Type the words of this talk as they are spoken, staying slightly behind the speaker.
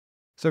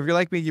So if you're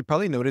like me, you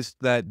probably noticed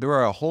that there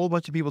are a whole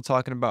bunch of people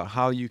talking about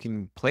how you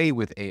can play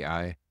with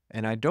AI,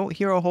 and I don't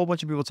hear a whole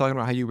bunch of people talking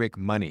about how you make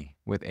money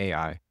with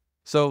AI.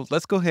 So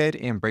let's go ahead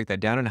and break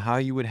that down and how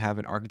you would have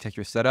an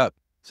architecture set up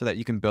so that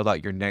you can build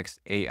out your next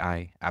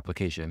AI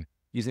application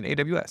using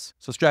AWS.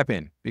 So strap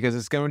in because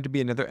it's going to be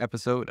another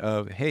episode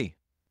of, hey,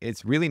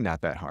 it's really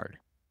not that hard.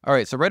 All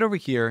right, so right over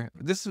here,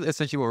 this is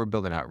essentially what we're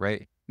building out,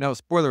 right? Now,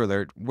 spoiler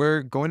alert,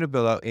 we're going to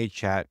build out a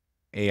chat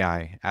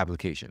AI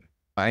application.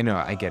 I know,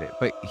 I get it,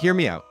 but hear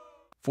me out.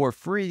 For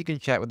free, you can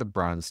chat with the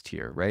bronze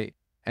tier, right?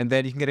 And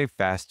then you can get a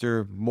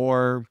faster,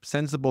 more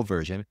sensible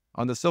version.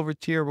 On the silver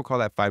tier, we'll call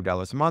that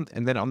 $5 a month.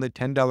 And then on the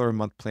 $10 a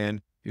month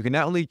plan, you can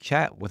not only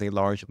chat with a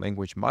large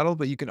language model,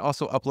 but you can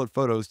also upload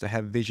photos to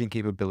have vision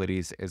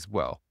capabilities as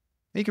well.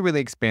 You can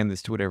really expand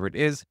this to whatever it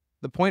is.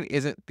 The point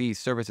isn't the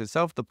service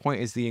itself. The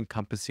point is the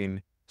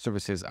encompassing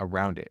services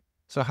around it.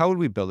 So how would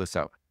we build this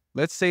out?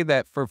 Let's say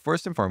that for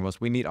first and foremost,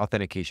 we need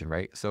authentication,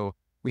 right? So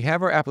we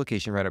have our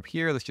application right up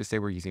here. Let's just say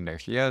we're using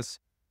Next.js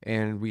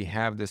and we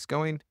have this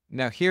going.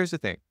 Now, here's the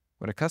thing.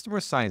 When a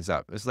customer signs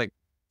up, it's like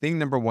thing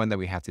number one that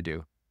we have to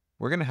do.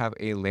 We're going to have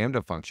a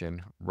Lambda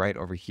function right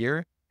over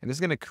here, and this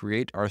is going to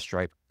create our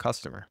Stripe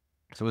customer.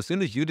 So as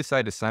soon as you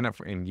decide to sign up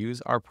for and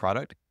use our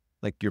product,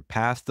 like you're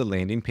past the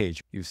landing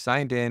page, you've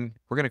signed in,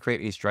 we're going to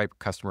create a Stripe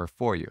customer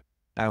for you.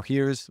 Now,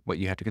 here's what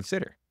you have to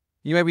consider.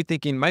 You might be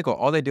thinking, Michael,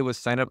 all they did was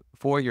sign up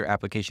for your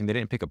application. They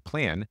didn't pick a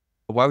plan.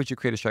 Why would you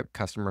create a Stripe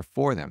customer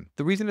for them?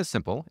 The reason is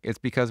simple. It's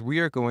because we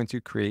are going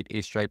to create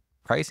a Stripe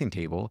pricing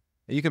table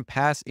and you can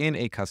pass in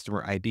a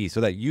customer ID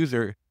so that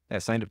user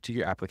that signed up to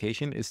your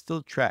application is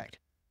still tracked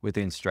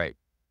within Stripe.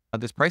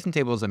 This pricing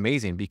table is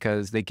amazing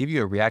because they give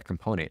you a React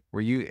component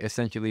where you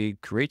essentially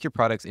create your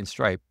products in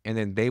Stripe and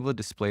then they will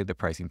display the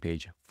pricing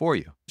page for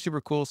you.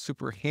 Super cool,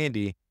 super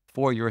handy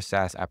for your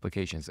SaaS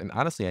applications. And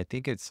honestly, I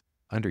think it's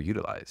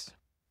underutilized.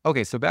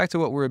 Okay, so back to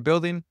what we're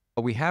building.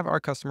 We have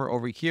our customer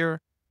over here.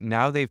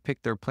 Now they've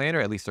picked their plan, or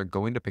at least they're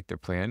going to pick their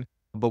plan,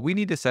 but we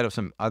need to set up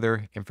some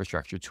other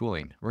infrastructure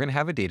tooling. We're going to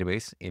have a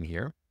database in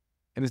here,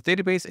 and this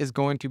database is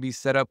going to be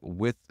set up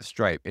with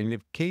Stripe. And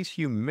in case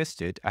you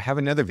missed it, I have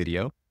another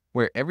video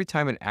where every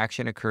time an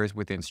action occurs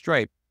within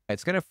Stripe,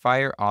 it's going to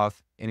fire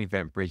off an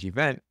event bridge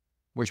event,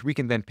 which we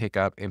can then pick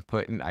up and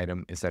put an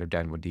item instead of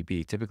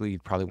DynamoDB. Typically,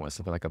 you'd probably want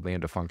something like a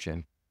Lambda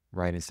function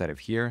right instead of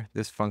here.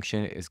 This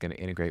function is going to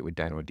integrate with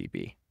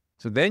DynamoDB.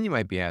 So then you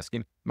might be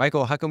asking,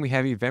 Michael, how come we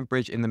have Event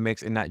Bridge in the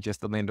mix and not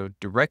just the Lambda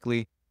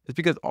directly? It's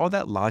because all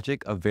that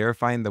logic of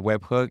verifying the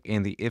webhook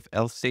and the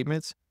if-else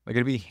statements are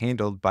going to be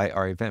handled by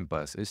our event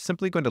bus. It's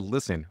simply going to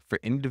listen for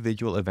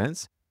individual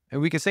events.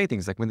 And we can say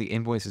things like when the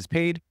invoice is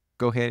paid,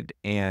 go ahead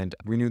and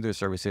renew their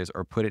services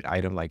or put an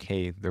item like,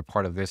 hey, they're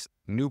part of this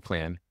new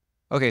plan.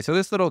 Okay, so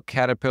this little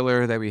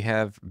caterpillar that we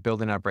have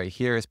building up right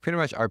here is pretty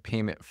much our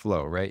payment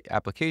flow, right?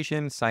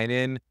 Application, sign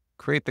in,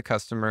 create the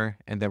customer,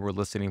 and then we're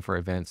listening for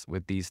events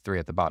with these three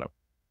at the bottom.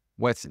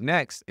 What's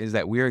next is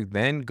that we're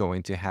then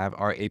going to have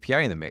our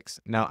API in the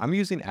mix. Now, I'm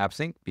using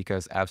AppSync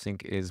because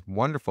AppSync is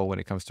wonderful when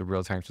it comes to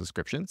real-time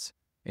subscriptions.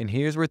 And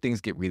here's where things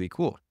get really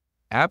cool.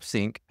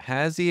 AppSync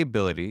has the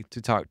ability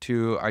to talk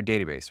to our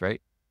database,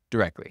 right?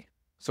 Directly.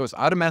 So it's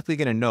automatically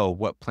going to know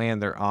what plan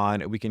they're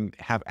on. We can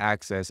have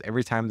access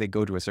every time they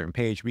go to a certain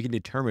page. We can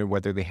determine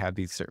whether they have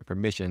these certain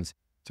permissions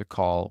to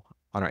call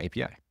on our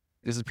API.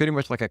 This is pretty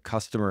much like a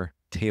customer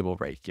table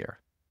right here.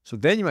 So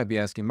then you might be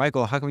asking,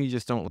 Michael, how come you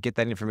just don't get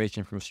that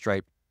information from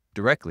Stripe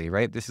directly,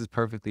 right? This is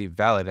perfectly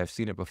valid. I've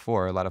seen it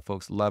before. A lot of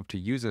folks love to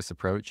use this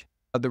approach.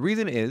 The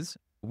reason is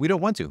we don't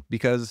want to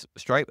because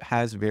Stripe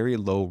has very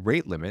low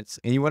rate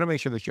limits and you want to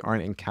make sure that you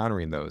aren't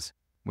encountering those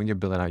when you're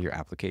building out your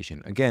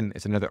application. Again,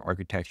 it's another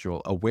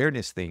architectural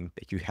awareness thing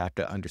that you have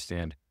to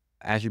understand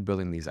as you're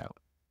building these out.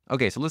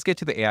 Okay, so let's get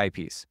to the AI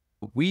piece.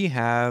 We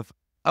have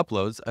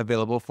uploads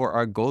available for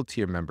our gold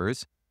tier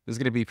members. This is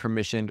going to be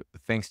permissioned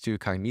thanks to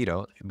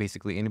Cognito.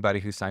 Basically, anybody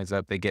who signs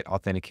up, they get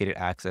authenticated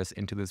access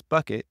into this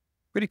bucket.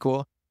 Pretty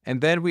cool.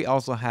 And then we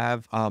also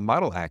have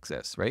model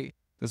access, right?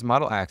 This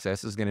model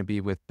access is going to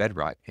be with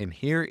Bedrock. And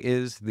here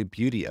is the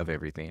beauty of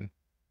everything.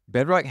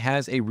 Bedrock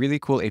has a really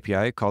cool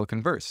API called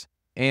Converse.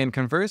 And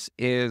Converse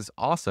is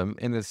awesome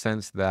in the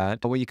sense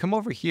that when you come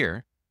over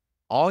here,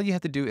 all you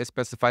have to do is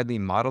specify the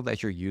model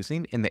that you're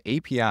using, and the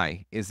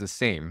API is the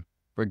same,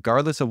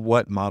 regardless of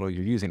what model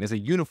you're using. It's a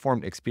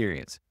uniform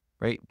experience.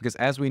 Right? Because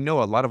as we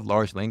know, a lot of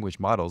large language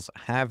models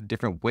have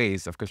different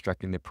ways of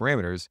constructing the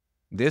parameters.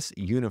 This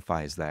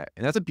unifies that.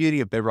 And that's the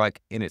beauty of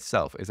Bedrock in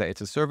itself, is that it's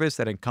a service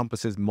that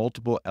encompasses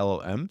multiple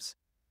LLMs.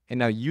 And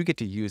now you get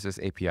to use this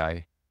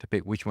API to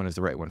pick which one is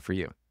the right one for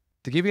you.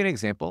 To give you an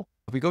example,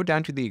 if we go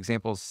down to the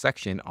examples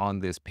section on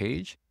this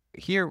page,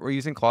 here we're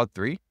using Claude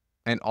 3.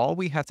 And all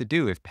we have to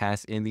do is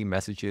pass in the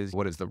messages.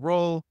 What is the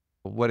role?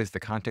 What is the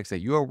context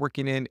that you are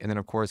working in? And then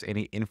of course,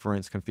 any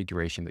inference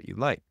configuration that you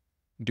like.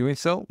 Doing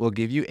so will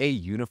give you a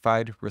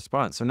unified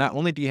response. So not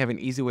only do you have an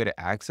easy way to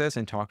access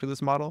and talk to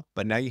this model,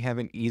 but now you have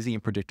an easy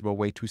and predictable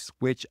way to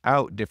switch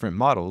out different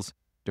models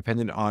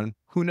depending on,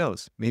 who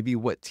knows, maybe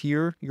what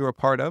tier you're a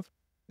part of.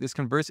 this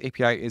Converse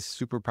API is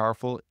super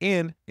powerful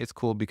and it's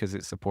cool because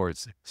it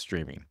supports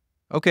streaming.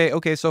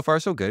 Okay, so far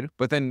so good.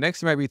 But then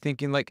next you might be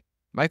thinking like,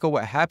 Michael,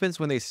 what happens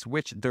when they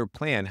switch their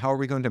plan? How are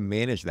we going to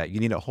manage that? You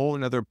need a whole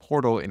another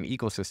portal and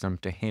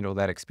ecosystem to handle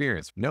that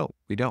experience. No,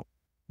 we don't.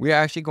 We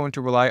are actually going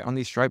to rely on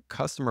the Stripe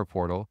customer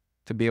portal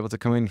to be able to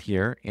come in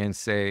here and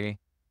say,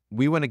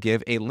 we want to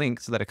give a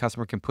link so that a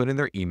customer can put in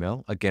their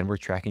email. Again, we're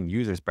tracking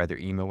users by their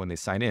email when they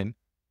sign in,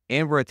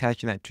 and we're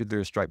attaching that to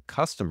their Stripe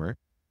customer.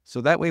 So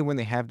that way, when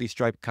they have the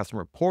Stripe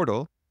customer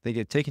portal, they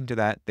get taken to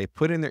that, they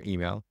put in their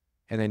email,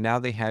 and then now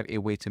they have a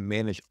way to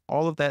manage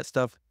all of that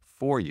stuff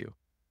for you.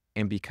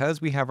 And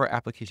because we have our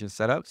application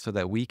set up so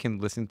that we can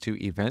listen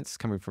to events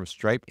coming from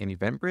Stripe and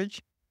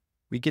EventBridge,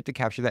 we get to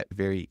capture that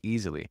very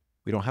easily.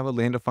 We don't have a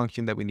Lambda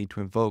function that we need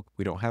to invoke.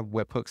 We don't have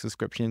webhook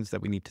subscriptions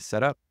that we need to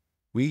set up.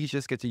 We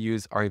just get to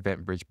use our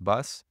EventBridge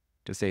bus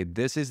to say,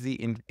 this is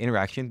the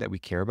interaction that we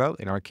care about.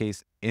 In our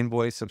case,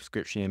 invoice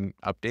subscription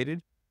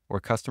updated or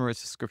customer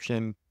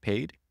subscription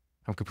paid.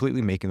 I'm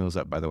completely making those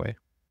up, by the way.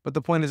 But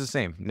the point is the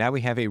same. Now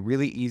we have a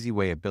really easy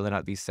way of building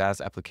out these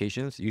SaaS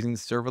applications using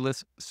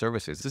serverless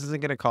services. This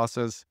isn't going to cost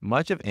us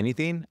much of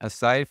anything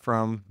aside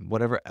from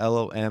whatever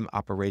LLM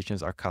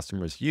operations our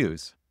customers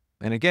use.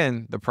 And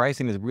again, the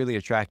pricing is really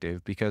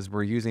attractive because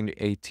we're using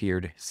a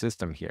tiered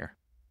system here.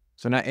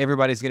 So not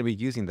everybody's going to be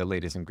using the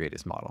latest and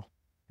greatest model.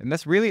 And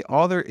that's really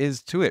all there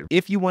is to it.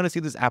 If you want to see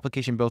this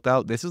application built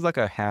out, this is like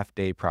a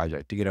half-day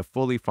project to get a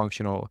fully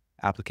functional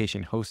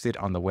application hosted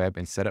on the web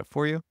and set up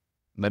for you.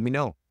 Let me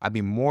know. I'd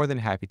be more than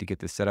happy to get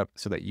this set up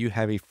so that you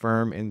have a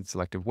firm and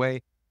selective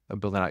way of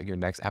building out your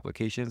next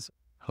applications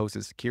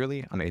hosted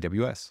securely on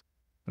AWS.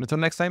 But until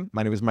next time,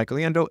 my name is Michael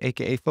Leandro,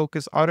 aka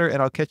Focus Otter,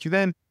 and I'll catch you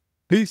then.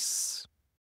 Peace.